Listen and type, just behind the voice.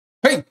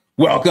Hey,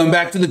 welcome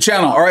back to the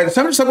channel. All right, it's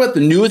time to talk about the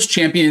newest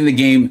champion in the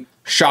game,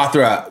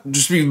 Shathra.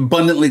 Just to be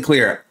abundantly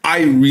clear,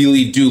 I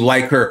really do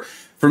like her.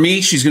 For me,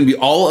 she's going to be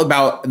all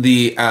about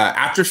the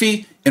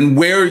Atrophy and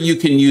where you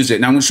can use it.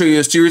 Now, I'm going to show you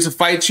a series of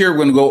fights here. We're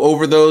going to go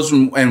over those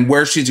and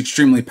where she's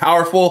extremely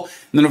powerful.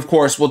 And then, of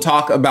course, we'll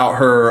talk about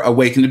her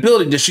awakened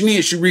ability. Does she need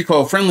it? She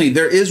recoil friendly?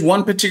 There is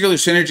one particular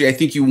synergy I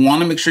think you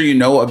want to make sure you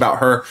know about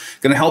her.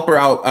 Going to help her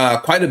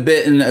out quite a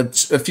bit in a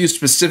few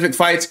specific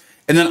fights.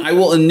 And then I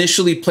will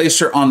initially place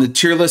her on the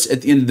tier list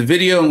at the end of the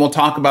video, and we'll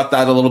talk about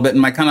that a little bit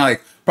and my kind of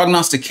like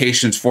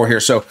prognostications for here.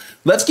 So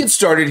let's get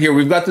started here.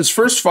 We've got this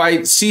first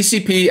fight,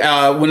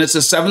 CCP. When it's a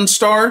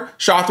 7-star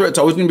Shathra, it's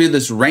always going to be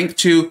this rank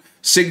 2,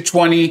 SIG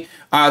 20.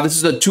 This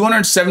is a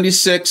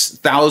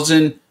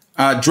 276,000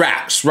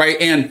 Drax,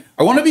 right? And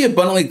I want to be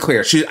abundantly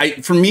clear.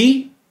 For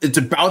me, it's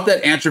about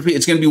that Atrophy.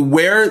 It's going to be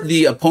where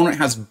the opponent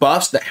has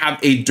buffs that have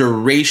a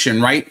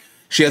duration, right?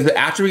 She has the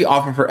Atrophy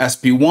off of her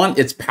SP1.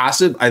 It's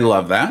passive. I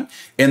love that.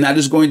 And that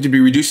is going to be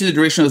reducing the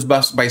duration of those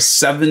buffs by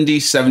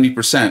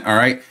 70%. All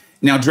right.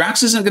 Now,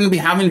 Drax isn't going to be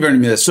having very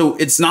many of this, so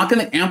it's not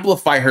going to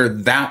amplify her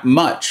that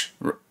much.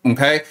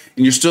 Okay.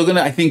 And you're still going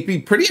to, I think, be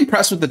pretty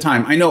impressed with the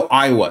time. I know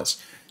I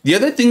was. The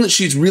other thing that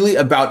she's really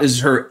about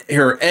is her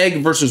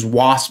egg versus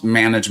wasp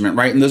management,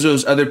 right? And those are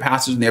those other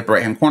passives in the upper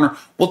right-hand corner.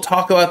 We'll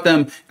talk about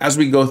them as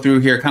we go through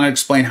here, kind of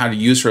explain how to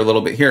use her a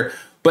little bit here.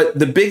 But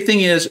the big thing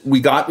is we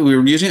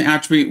were using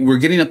Atrophy, we're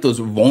getting up those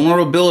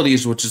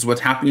vulnerabilities, which is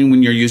what's happening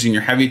when you're using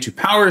your heavy to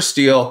power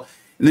steel.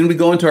 And then we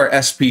go into our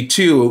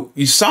SP2.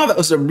 You saw that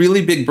was a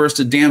really big burst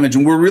of damage,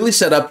 and we're really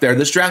set up there.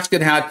 This Drax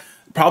could have had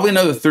probably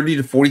another 30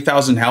 to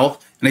 40,000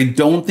 health, and I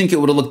don't think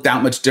it would have looked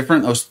that much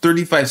different. That was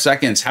 35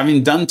 seconds.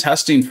 Having done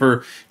testing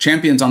for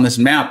champions on this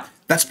map,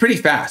 that's pretty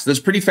fast.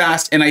 That's pretty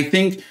fast, and I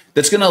think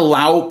that's going to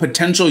allow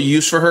potential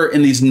use for her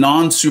in these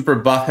non-super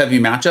buff heavy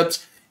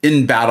matchups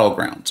in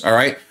Battlegrounds, all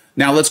right?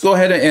 Now, let's go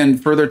ahead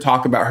and further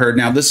talk about her.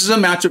 Now, this is a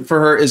matchup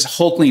for her is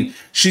Hulkling.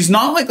 She's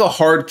not like a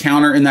hard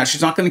counter in that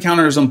she's not going to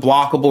counter as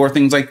unblockable or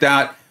things like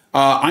that.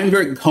 I'm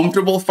very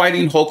comfortable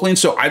fighting Hulkling,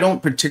 so I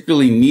don't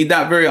particularly need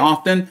that very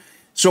often.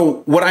 So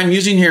what I'm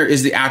using here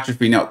is the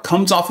Atrophy. Now, it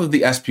comes off of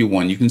the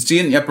SP1. You can see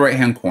in the upper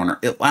right-hand corner,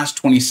 it lasts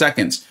 20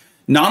 seconds.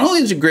 Not only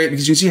is it great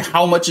because you can see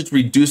how much it's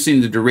reducing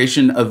the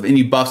duration of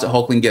any buffs that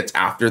Hulkling gets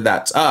after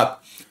that's up,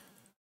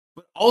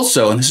 but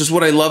also, and this is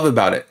what I love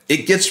about it,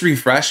 it gets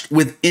refreshed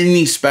with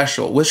any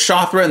special. With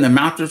Shathra and the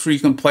matchups where you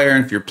can play her,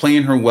 and if you're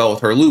playing her well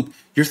with her loop,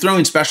 you're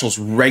throwing specials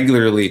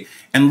regularly.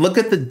 And look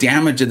at the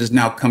damage that is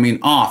now coming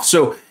off.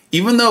 So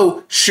even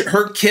though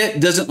her kit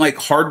doesn't like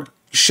hard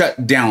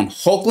shut down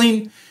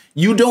Hulkling,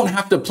 you don't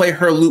have to play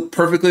her loop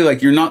perfectly.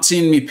 Like you're not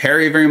seeing me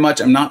parry very much.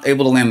 I'm not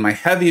able to land my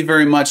heavy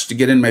very much to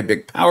get in my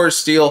big power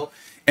steel.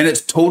 And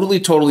it's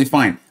totally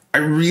fine. I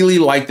really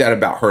like that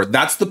about her.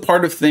 That's the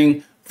part of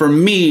thing for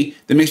me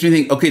that makes me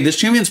think, okay, this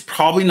champion's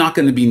probably not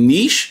going to be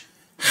niche.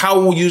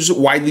 How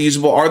widely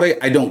usable are they?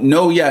 I don't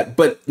know yet,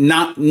 but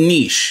not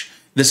niche.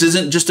 This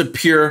isn't just a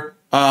pure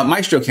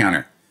Maestro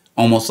counter,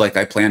 almost like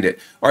I planned it.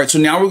 All right, so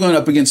now we're going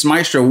up against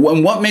Maestro.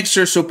 And what makes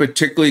her so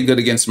particularly good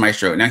against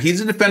Maestro? Now,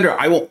 he's a defender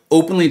I will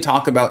openly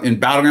talk about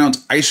in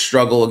Battlegrounds. I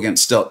struggle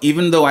against still,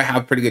 even though I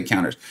have pretty good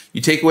counters.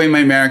 You take away my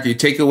America, you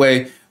take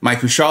away my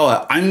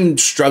Kushala, I'm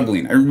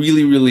struggling. I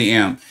really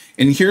am.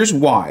 And here's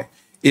why.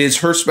 Is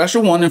her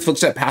special one inflicts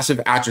that passive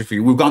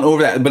Atrophy. We've gone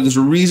over that, but there's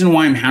a reason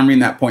why I'm hammering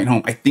that point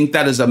home. I think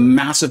that is a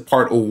massive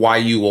part of why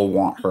you will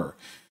want her.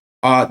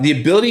 The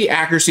ability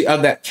accuracy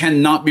of that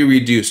cannot be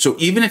reduced. So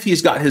even if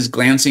he's got his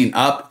glancing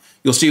up,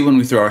 you'll see when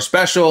we throw our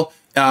special,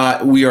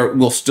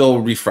 we'll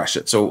still refresh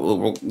it.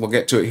 So we'll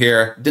get to it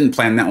here. Didn't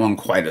plan that one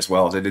quite as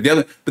well as I did the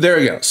other, but there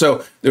we go.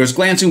 So there was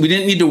glancing. We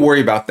didn't need to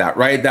worry about that,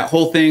 right? That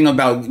whole thing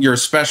about your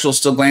special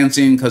still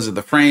glancing because of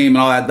the frame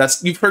and all that.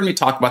 You've heard me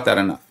talk about that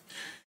enough.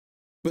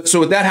 But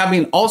so with that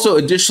happening, also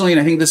additionally, and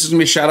I think this is going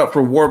to be a shout out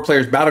for war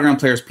players, battleground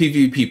players,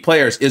 PvP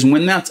players, is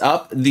when that's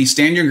up, the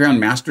stand your ground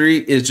mastery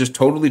is just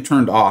totally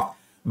turned off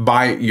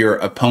by your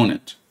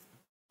opponent.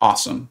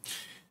 Awesome.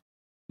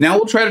 Now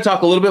we'll try to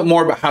talk a little bit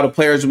more about how to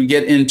play as we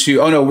get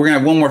into, oh no, we're going to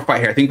have one more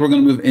fight here. I think we're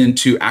going to move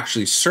into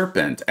actually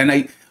Serpent. And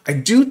I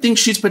do think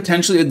she's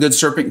potentially a good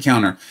Serpent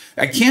counter.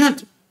 I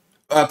can't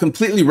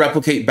completely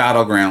replicate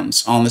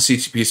Battlegrounds on the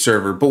CTP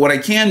server, but what I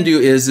can do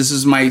is this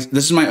is my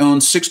own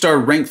 6-star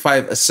rank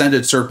 5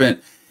 ascended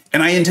Serpent,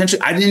 and I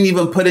didn't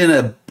even put in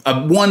a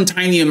one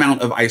tiny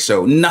amount of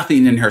ISO,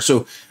 nothing in her.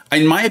 So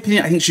in my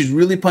opinion, I think she's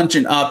really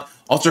punching up.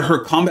 Also, her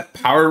combat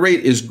power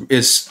rate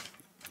is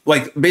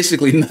like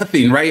basically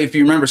nothing, right? If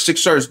you remember,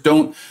 6 stars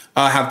don't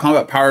have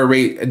combat power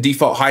rate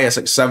default highest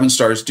like 7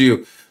 stars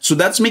do. So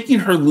that's making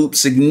her loop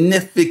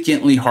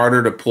significantly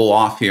harder to pull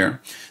off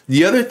here.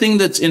 The other thing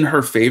that's in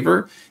her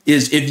favor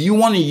is if you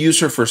want to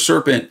use her for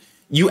Serpent,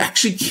 you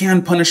actually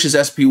can punish his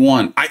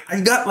SP1.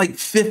 I got like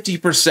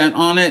 50%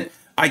 on it.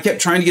 I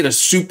kept trying to get a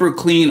super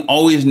clean,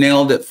 always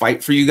nailed it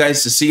fight for you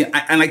guys to see,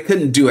 and I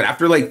couldn't do it.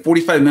 After like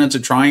 45 minutes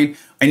of trying,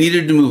 I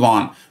needed to move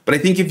on. But I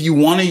think if you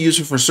want to use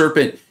her for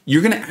Serpent,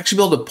 you're going to actually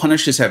be able to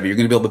punish his heavy. You're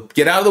going to be able to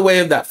get out of the way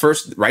of that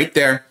first right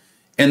there.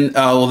 And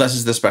well, this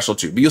is the special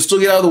 2, but you'll still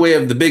get out of the way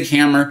of the big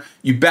hammer.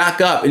 You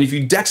back up, and if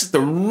you dex at the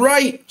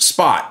right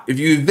spot, if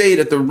you evade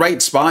at the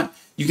right spot,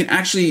 you can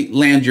actually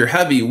land your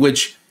heavy,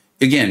 which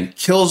again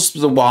kills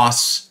the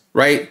wasps,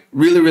 right?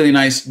 Really, really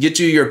nice. Gets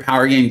you your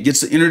power gain,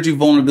 gets the energy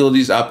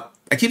vulnerabilities up.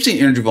 I keep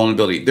saying energy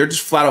vulnerability. They're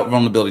just flat out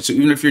vulnerability. So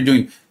even if you're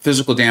doing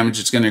physical damage,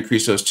 it's going to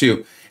increase those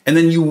too. And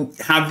then you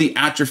have the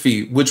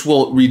atrophy, which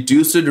will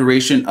reduce the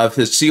duration of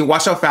his. See,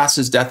 watch how fast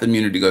his death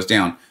immunity goes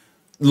down.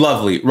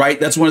 Lovely, right?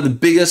 That's one of the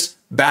biggest,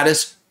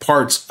 baddest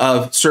parts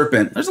of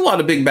Serpent. There's a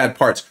lot of big bad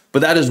parts,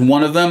 but that is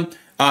one of them.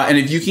 And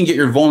if you can get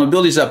your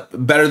vulnerabilities up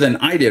better than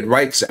I did,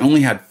 right? Because I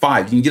only had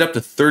 5. You can get up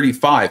to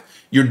 35.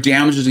 Your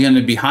damage is going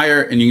to be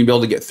higher, and you can be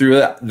able to get through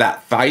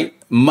that fight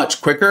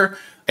much quicker.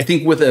 I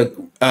think with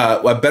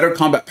a better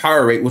combat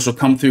power rate, which will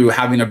come through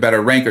having a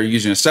better rank or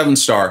using a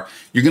 7-star,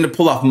 you're going to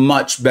pull off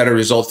much better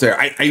results there.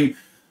 I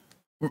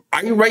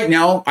right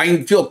now,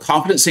 I feel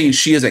confident saying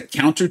she is a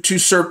counter to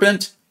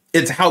Serpent.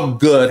 It's how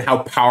good, how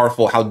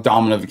powerful, how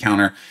dominant of a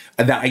counter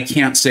that I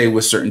can't say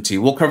with certainty.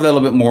 We'll cover that a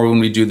little bit more when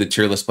we do the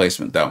tier list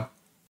placement, though.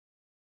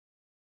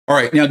 All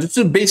right, now just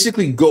to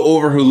basically go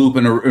over her loop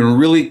in a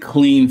really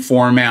clean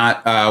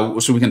format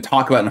so we can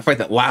talk about in a fight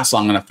that lasts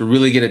long enough to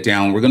really get it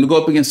down. We're going to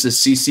go up against the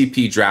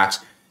CCP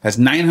Drax, has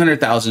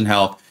 900,000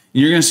 health.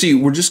 You're going to see,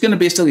 we're just going to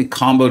basically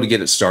combo to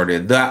get it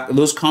started.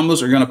 Those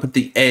combos are going to put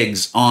the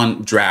eggs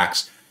on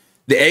Drax.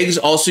 The eggs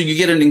also, you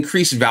get an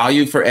increased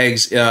value for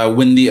eggs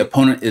when the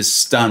opponent is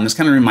stunned. This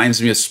kind of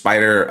reminds me of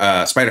Spider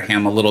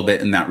Ham a little bit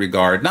in that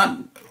regard. Not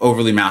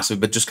overly massive,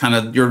 but just kind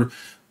of you're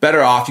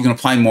better off. You can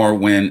apply more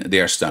when they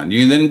are stunned.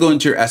 You can then go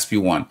into your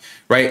SP1,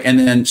 right? And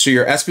then, so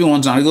your SP1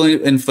 is not going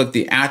to inflict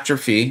the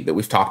atrophy that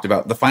we've talked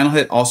about. The final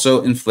hit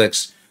also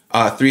inflicts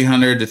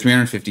 300 to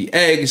 350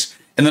 eggs.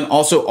 And then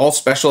also all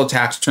special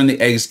attacks turn the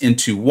eggs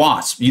into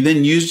wasps. You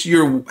then use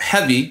your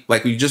heavy,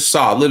 like we just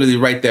saw, literally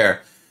right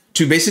there,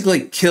 to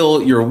basically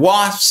kill your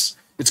wasps.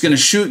 It's going to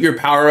shoot your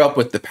power up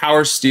with the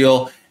power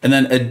steel. And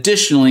then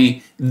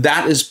additionally,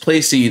 that is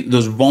placing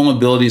those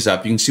vulnerabilities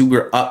up. You can see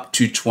we're up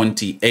to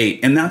 28.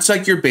 And that's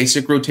like your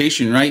basic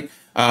rotation, right?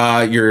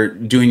 You're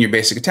doing your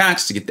basic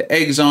attacks to get the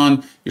eggs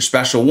on. Your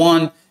special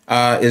one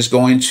is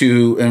going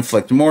to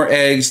inflict more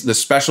eggs. The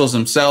specials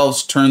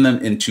themselves turn them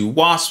into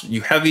wasps.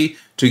 You heavy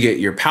to get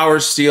your power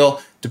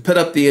steel, to put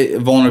up the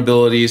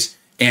vulnerabilities,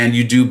 and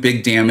you do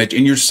big damage.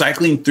 And you're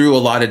cycling through a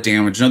lot of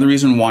damage. Another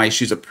reason why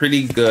she's a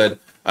pretty good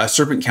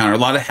Serpent Counter. A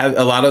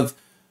lot of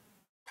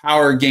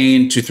power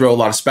gain to throw a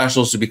lot of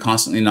specials to be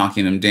constantly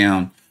knocking them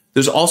down.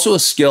 There's also a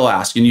skill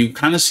ask, and you've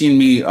kind of seen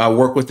me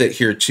work with it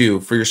here too.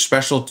 For your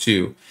special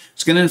 2,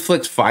 it's going to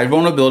inflict 5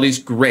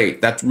 vulnerabilities.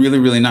 Great, that's really,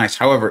 really nice.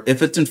 However,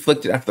 if it's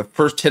inflicted after the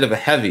first hit of a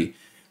heavy,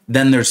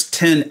 then there's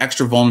 10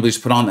 extra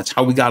vulnerabilities put on. That's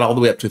how we got all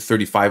the way up to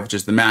 35, which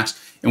is the max,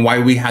 and why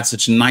we had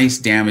such nice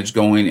damage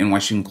going and why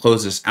she can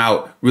close this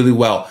out really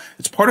well.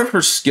 It's part of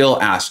her skill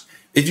ask.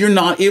 If you're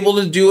not able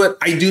to do it,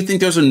 I do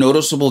think there's a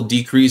noticeable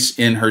decrease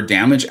in her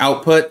damage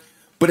output,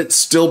 but it's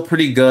still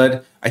pretty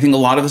good. I think a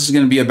lot of this is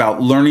going to be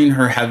about learning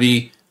her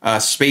heavy,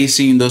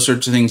 spacing, those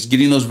sorts of things,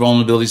 getting those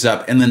vulnerabilities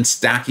up, and then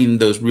stacking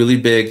those really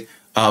big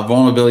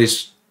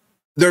vulnerabilities.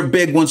 They're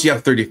big once you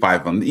have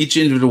 35 of them. Each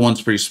individual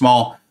one's pretty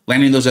small,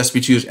 landing those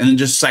SP2s, and then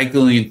just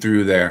cycling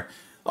through there.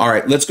 All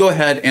right, let's go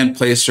ahead and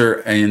place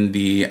her in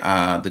the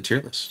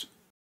tier list.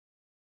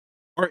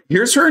 All right,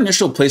 here's her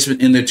initial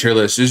placement in the tier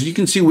list. As you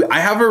can see, I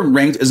have her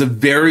ranked as a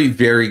very,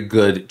 very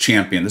good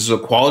champion. This is a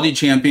quality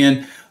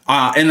champion.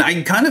 And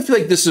I kind of feel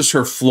like this is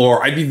her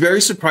floor. I'd be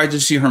very surprised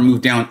to see her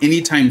move down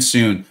anytime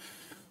soon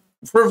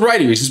for a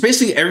variety of reasons.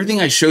 Basically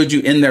everything I showed you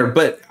in there,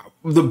 but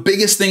the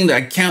biggest thing that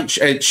I can't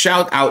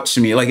shout out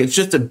to me, like it's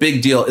just a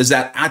big deal, is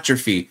that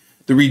atrophy.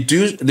 The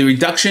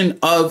reduction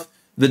of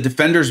the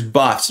defender's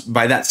buffs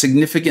by that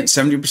significant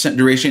 70%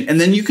 duration, and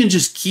then you can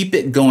just keep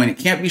it going. It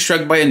can't be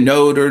shrugged by a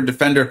node or a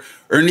defender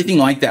or anything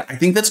like that. I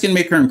think that's going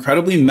to make her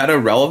incredibly meta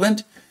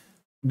relevant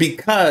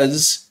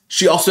because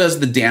she also has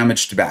the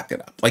damage to back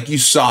it up. Like you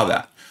saw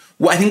that.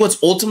 Well, I think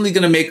what's ultimately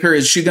going to make her,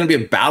 is she going to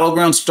be a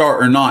battleground star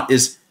or not,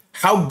 is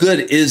how good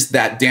is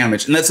that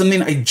damage? And that's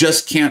something I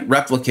just can't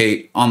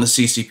replicate on the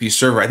CCP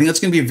server. I think that's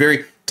going to be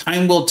very,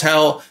 time will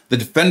tell, the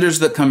defenders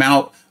that come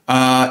out,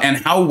 and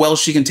how well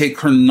she can take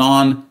her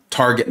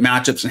non-target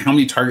matchups and how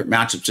many target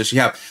matchups does she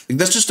have. Like,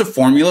 that's just a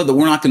formula that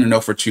we're not going to know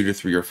for 2 to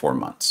 3 or 4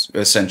 months,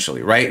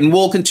 essentially, right? And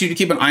we'll continue to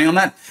keep an eye on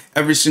that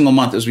every single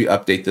month as we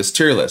update this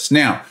tier list.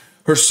 Now,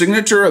 her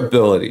signature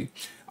ability,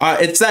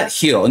 it's that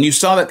heal. And you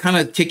saw that kind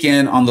of kick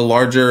in on the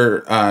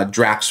larger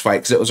Drax fight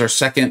because it was our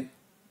second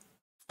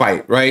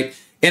fight, right?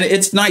 And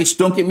it's nice,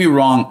 don't get me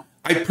wrong.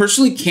 I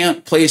personally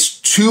can't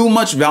place too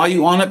much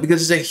value on it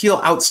because it's a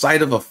heal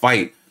outside of a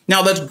fight.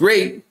 Now, that's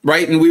great,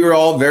 right? And we were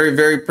all very,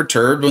 very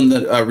perturbed when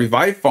the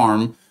revive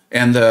farm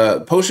and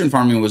the potion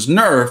farming was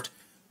nerfed.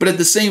 But at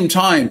the same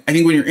time, I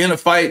think when you're in a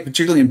fight,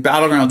 particularly in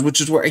Battlegrounds, which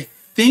is where I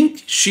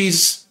think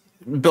she's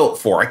built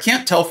for, I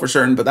can't tell for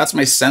certain, but that's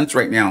my sense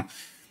right now,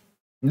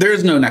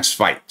 there's no next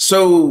fight.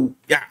 So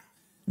yeah,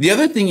 the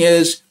other thing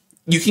is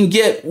you can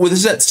get, well, this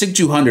is at SIG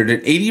 200,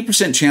 an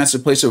 80% chance to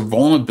place a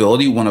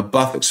vulnerability when a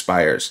buff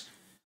expires.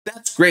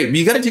 That's great, but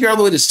you got to take it all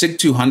the way to SIG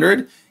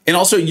 200. And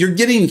also, you're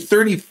getting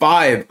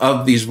 35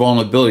 of these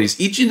vulnerabilities.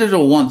 Each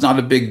individual one's not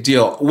a big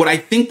deal. What I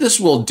think this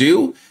will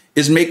do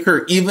is make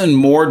her even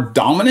more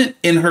dominant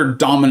in her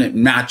dominant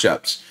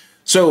matchups.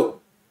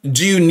 So,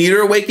 do you need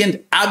her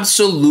awakened?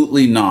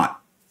 Absolutely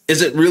not.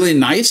 Is it really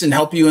nice and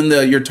help you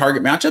in your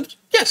target matchups?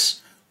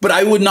 Yes. But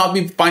I would not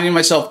be finding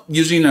myself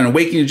using an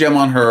awakening gem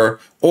on her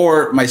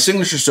or my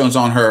signature stones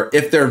on her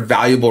if they're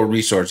valuable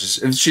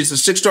resources. If she's a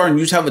 6-star and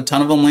you just have a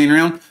ton of them laying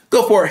around,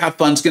 go for it, have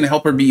fun. It's going to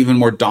help her be even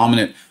more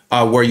dominant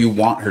where you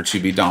want her to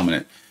be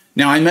dominant.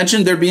 Now, I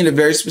mentioned there being a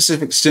very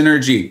specific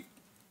synergy.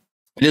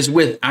 It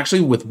is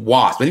actually with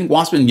Wasp. I think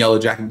Wasp and Yellow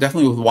Jacket,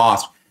 definitely with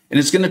Wasp. And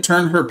it's going to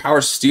turn her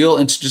power steal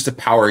into just a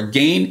power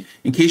gain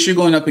in case you're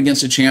going up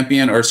against a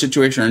champion or a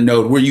situation or a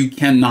node where you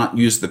cannot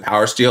use the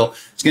power steal.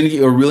 It's going to give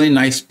you a really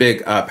nice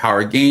big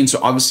power gain. So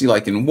obviously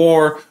like in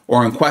war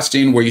or in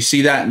questing where you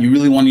see that and you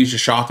really want to use your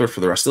Shathra for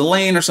the rest of the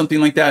lane or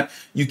something like that,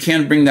 you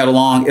can bring that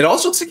along. It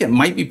also looks like it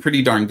might be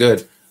pretty darn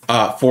good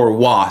for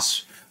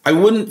Wasp. I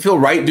wouldn't feel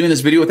right doing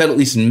this video without at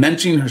least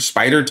mentioning her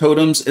spider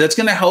totems. That's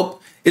going to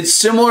help. It's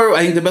similar,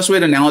 I think the best way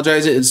to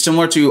analogize it is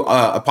similar to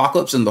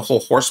Apocalypse and the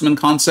whole horseman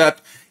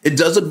concept. It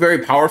does look very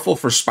powerful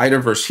for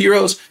Spider-Verse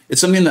heroes.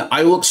 It's something that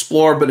I will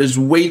explore, but is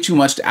way too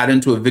much to add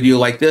into a video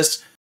like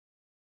this.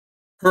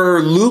 Her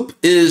loop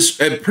is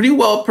pretty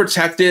well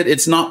protected.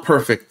 It's not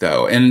perfect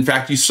though. And in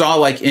fact, you saw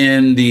like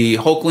in the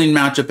Hulkling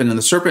matchup and in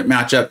the Serpent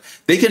matchup,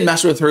 they can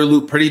mess with her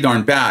loop pretty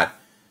darn bad.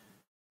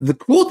 The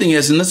cool thing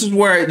is, and this is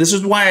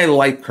why I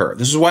like her.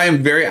 This is why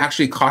I'm very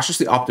actually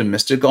cautiously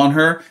optimistic on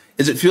her,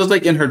 is it feels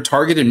like in her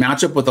targeted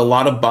matchup with a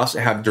lot of buffs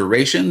that have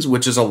durations,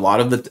 which is a lot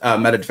of the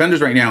meta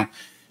defenders right now,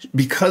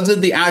 because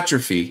of the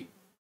atrophy,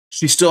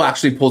 she still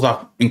actually pulls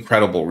off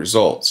incredible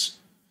results.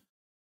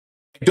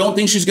 I don't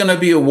think she's going to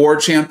be a war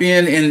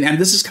champion. And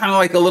this is kind of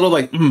like a little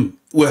like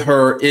with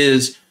her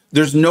is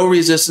there's no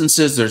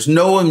resistances. There's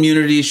no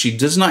immunity. She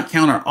does not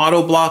counter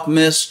auto block,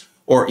 miss,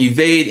 or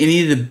evade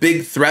any of the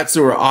big threats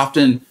that we're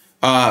often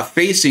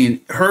facing.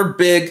 Her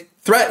big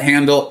threat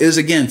handle is,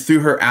 again,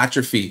 through her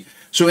atrophy.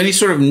 So any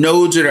sort of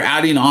nodes that are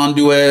adding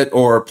onto it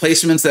or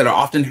placements that are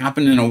often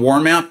happen in a war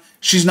map,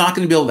 she's not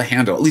going to be able to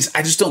handle. At least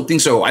I just don't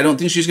think so. I don't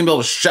think she's going to be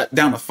able to shut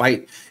down a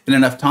fight in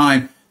enough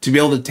time to be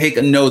able to take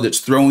a node that's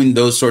throwing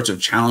those sorts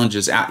of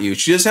challenges at you.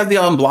 She does have the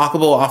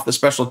unblockable off the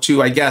special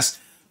too, I guess.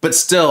 But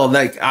still,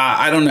 like,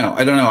 I don't know.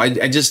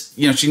 I just,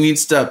 she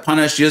needs to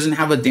punish. She doesn't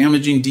have a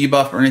damaging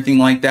debuff or anything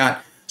like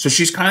that. So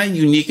she's kind of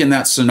unique in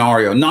that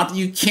scenario. Not that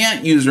you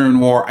can't use her in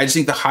war. I just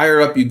think the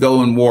higher up you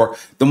go in war,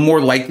 the more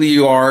likely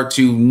you are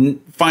to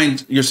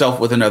find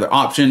yourself with another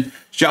option.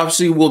 She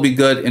obviously will be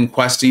good in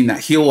questing. That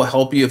heal will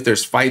help you if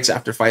there's fights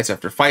after fights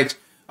after fights.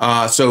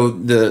 So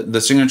the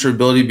signature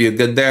ability be a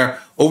good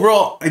there.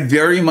 Overall, I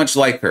very much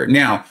like her.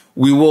 Now,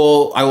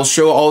 I will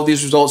show all of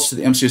these results to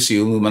the MCoC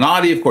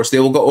Illuminati. Of course, they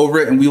will go over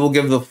it and we will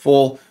give the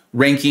full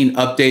ranking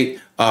update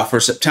for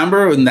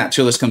September when that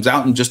tier list comes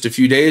out in just a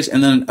few days.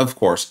 And then, of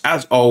course,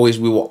 as always,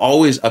 we will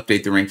always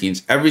update the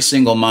rankings every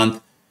single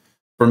month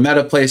for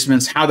meta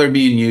placements, how they're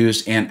being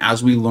used, and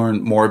as we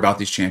learn more about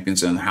these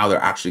champions and how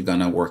they're actually going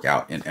to work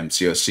out in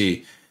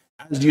MCoC.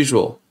 As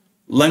usual,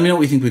 let me know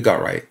what you think we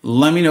got right.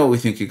 Let me know what we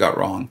think you got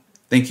wrong.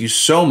 Thank you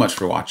so much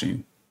for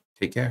watching.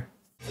 Take care.